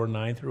 John 4,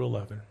 9 through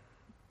 11.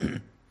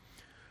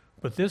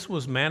 But this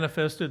was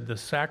manifested, the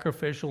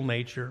sacrificial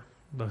nature,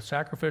 the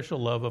sacrificial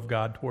love of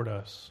God toward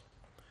us,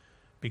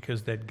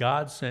 because that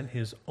God sent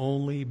his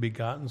only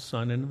begotten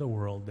Son into the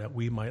world that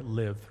we might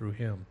live through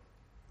him.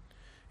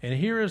 And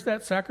here is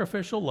that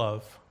sacrificial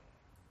love.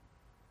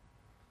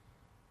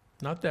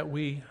 Not that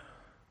we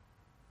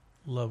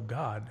love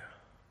God,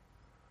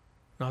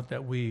 not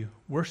that we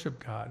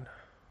worship God,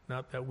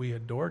 not that we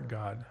adored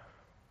God,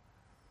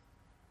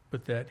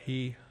 but that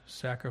he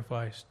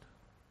sacrificed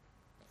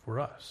for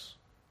us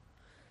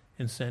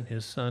and sent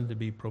his Son to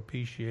be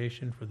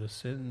propitiation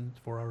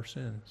for our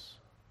sins.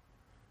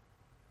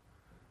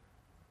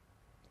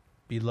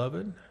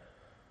 Beloved,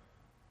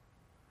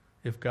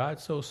 if God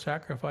so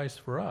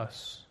sacrificed for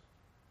us,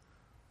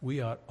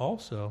 we ought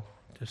also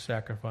to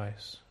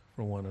sacrifice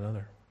for one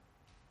another.